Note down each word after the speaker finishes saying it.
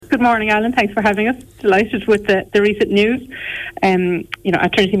Good morning, Alan. Thanks for having us. Delighted with the recent news.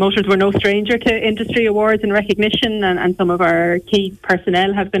 At Trinity Motors, we're no stranger to industry awards and recognition, and some of our key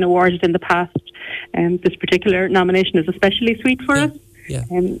personnel have been awarded in the past. This particular nomination is especially sweet for us. Yeah.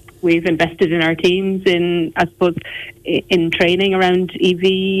 We've invested in our teams in training around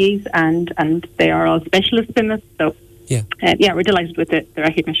EVs, and they are all specialists in it. So, we're delighted with the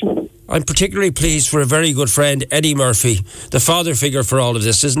recognition. I'm particularly pleased for a very good friend, Eddie Murphy, the father figure for all of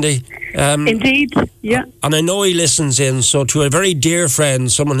this, isn't he? Indeed, yeah. And I know he listens in, so to a very dear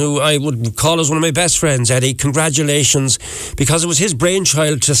friend, someone who I would call as one of my best friends, Eddie, congratulations, because it was his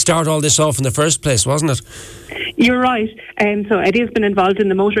brainchild to start all this off in the first place, wasn't it? You're right. So Eddie has been involved in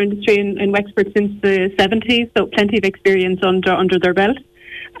the motor industry in Wexford since the 70s, so plenty of experience under their belt.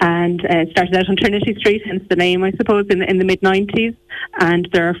 And started out on Trinity Street, hence the name, I suppose, in the mid-90s. And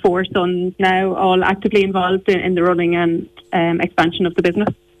there are 4 sons now, all actively involved in the running and expansion of the business.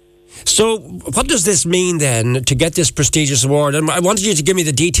 So what does this mean then, to get this prestigious award? And I wanted you to give me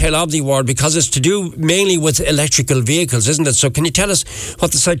the detail of the award, because it's to do mainly with electrical vehicles, isn't it? So can you tell us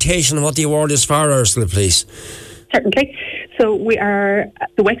what the citation and what the award is for, Ursula, please? Certainly. So we are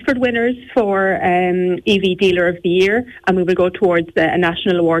the Wexford winners for EV Dealer of the Year, and we will go towards a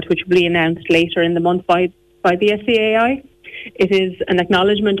national award, which will be announced later in the month by the SCAI. It is an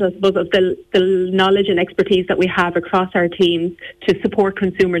acknowledgement, I suppose, of the knowledge and expertise that we have across our teams to support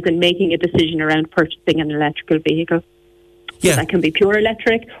consumers in making a decision around purchasing an electrical vehicle. Yeah. So that can be pure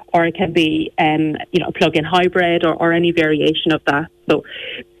electric, or it can be a plug-in hybrid, or any variation of that. So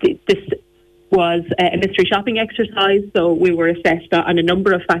this was a mystery shopping exercise, so we were assessed on a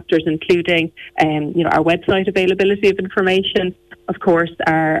number of factors, including our website availability of information, of course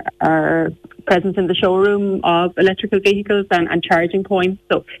our presence in the showroom of electrical vehicles and charging points.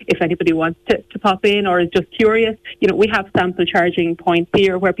 So if anybody wants to pop in or is just curious, we have sample charging points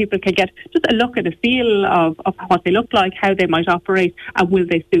here where people can get just a look and a feel of what they look like, how they might operate, and will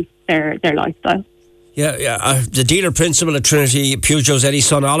they suit their lifestyle. The dealer principal at Trinity, Peugeot's Eddie's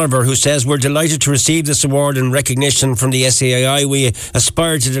son Oliver, who says, we're delighted to receive this award in recognition from the SAII. We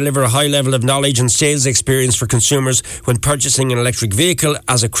aspire to deliver a high level of knowledge and sales experience for consumers when purchasing an electric vehicle.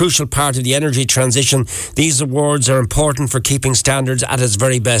 As a crucial part of the energy transition, these awards are important for keeping standards at its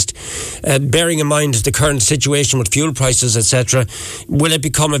very best. Bearing in mind the current situation with fuel prices, etc., will it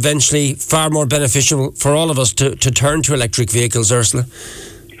become eventually far more beneficial for all of us to turn to electric vehicles, Ursula?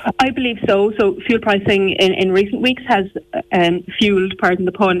 I believe so. So fuel pricing in recent weeks has fueled, pardon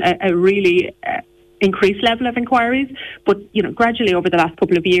the pun, a really increased level of inquiries. But, gradually over the last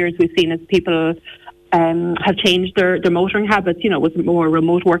couple of years, we've seen as people have changed their motoring habits, with more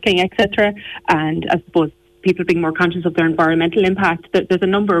remote working, etc. And I suppose people being more conscious of their environmental impact, there's a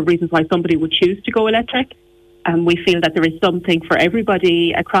number of reasons why somebody would choose to go electric. And we feel that there is something for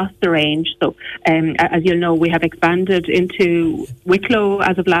everybody across the range. So, as you'll know, we have expanded into Wicklow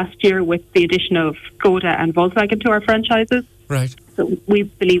as of last year with the addition of Skoda and Volkswagen to our franchises. Right. So we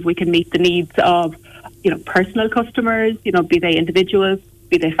believe we can meet the needs of, personal customers, be they individuals,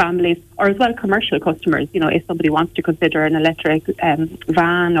 be they families, or as well commercial customers. If somebody wants to consider an electric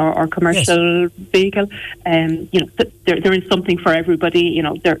van or commercial vehicle, there is something for everybody.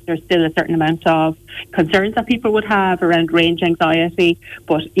 There's still a certain amount of concerns that people would have around range anxiety,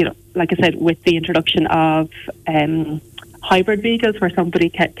 but like I said, with the introduction of hybrid vehicles where somebody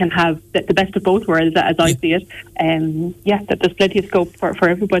can have the best of both worlds, as I see it. That there's plenty of scope for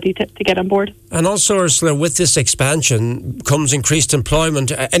everybody to get on board. And also, Ursula, with this expansion comes increased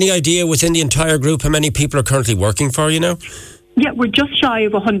employment. Any idea within the entire group how many people are currently working for you now? Yeah, we're just shy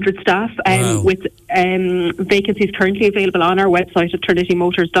of 100 staff, with vacancies currently available on our website at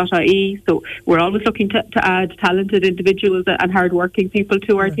trinitymotors.ie. So we're always looking to add talented individuals and hard-working people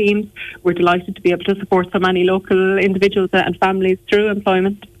to our teams. We're delighted to be able to support so many local individuals and families through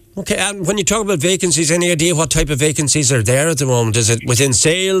employment. Okay, and when you talk about vacancies, any idea what type of vacancies are there at the moment? Is it within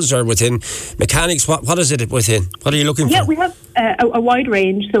sales or within mechanics? What is it within? What are you looking for? Yeah, we have a wide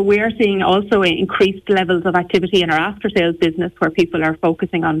range. So we are seeing also increased levels of activity in our after-sales business where people are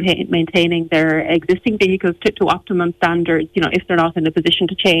focusing on maintaining their existing vehicles to optimum standards, if they're not in a position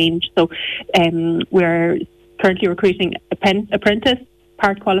to change. So we're currently recruiting apprentice,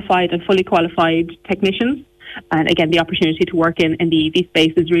 part qualified and fully qualified technicians. And again, the opportunity to work in the EV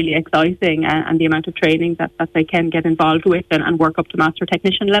space is really exciting, and the amount of training that they can get involved with and work up to master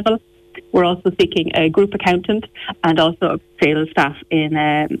technician level. We're also seeking a group accountant and also sales staff in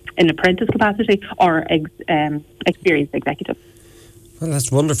apprentice capacity or experienced executive. Well,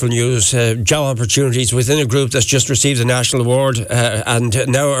 that's wonderful news. Job opportunities within a group that's just received the national award and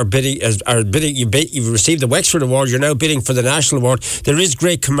now are bidding. You've received the Wexford award. You're now bidding for the national award. There is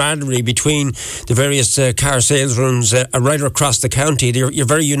great camaraderie between the various car sales rooms right across the county. You're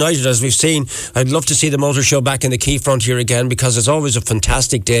very united, as we've seen. I'd love to see the motor show back in the Quayfront here again, because it's always a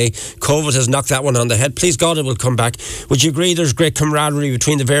fantastic day. COVID has knocked that one on the head. Please God, it will come back. Would you agree there's great camaraderie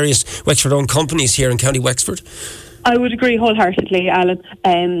between the various Wexford-owned companies here in County Wexford? I would agree wholeheartedly, Alan.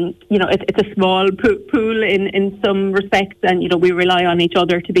 It's a small pool in some respects, and we rely on each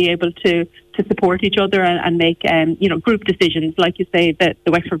other to be able to support each other and make group decisions. Like you say, that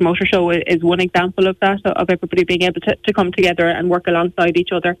the Wexford Motor Show is one example of that, of everybody being able to come together and work alongside each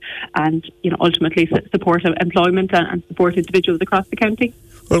other, and ultimately support employment and support individuals across the county.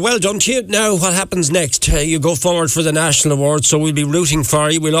 Well done to you. Now, what happens next? You go forward for the National Award, so we'll be rooting for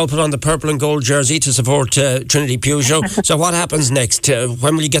you. We'll all put on the purple and gold jersey to support Trinity Peugeot. So what happens next?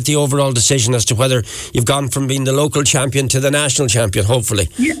 When will you get the overall decision as to whether you've gone from being the local champion to the national champion, hopefully?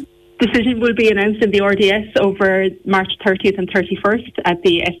 Yeah. Decision will be announced in the RDS over March 30th and 31st at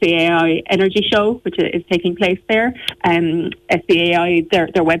the SBAI Energy Show, which is taking place there. SBAI, their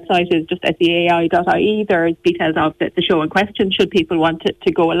website is just sbai.ie. There are details of the show in question, should people want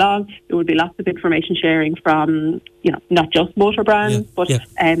to go along. There will be lots of information sharing from, not just motor brands, but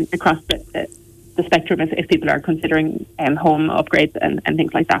across the spectrum if people are considering home upgrades and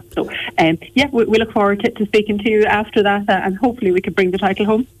things like that. So, we look forward to speaking to you after that, and hopefully we can bring the title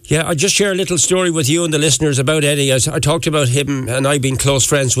home. Yeah, I'll just share a little story with you and the listeners about Eddie. I talked about him and I being close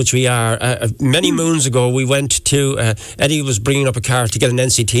friends, which we are. Many moons ago, we went to, Eddie was bringing up a car to get an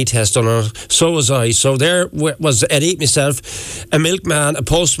NCT test on her. So was I. So there was Eddie, myself, a milkman, a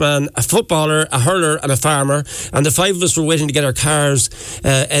postman, a footballer, a hurler and a farmer. And the five of us were waiting to get our cars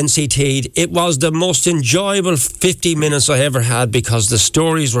NCT'd. It was the most enjoyable 50 minutes I ever had, because the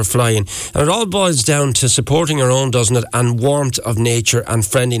stories were flying. And it all boils down to supporting our own, doesn't it? And warmth of nature and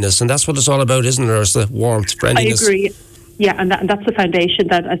friendliness. And that's what it's all about, isn't it? It's the warmth, friendliness. I agree. Yeah, and that's the foundation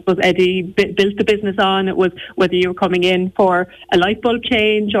that I suppose Eddie built the business on. It was whether you were coming in for a light bulb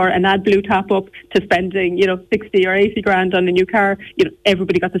change or an AdBlue top up to spending 60 or 80 grand on a new car.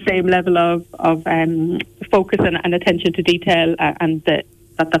 Everybody got the same level of focus and attention to detail, and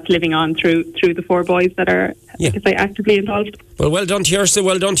that's living on through the four boys that are, actively involved. Well done to Ursula,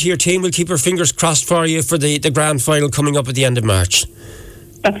 well done to your team. We'll keep our fingers crossed for you for the grand final coming up at the end of March.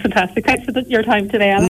 That's fantastic. Thanks for your time today, Alan.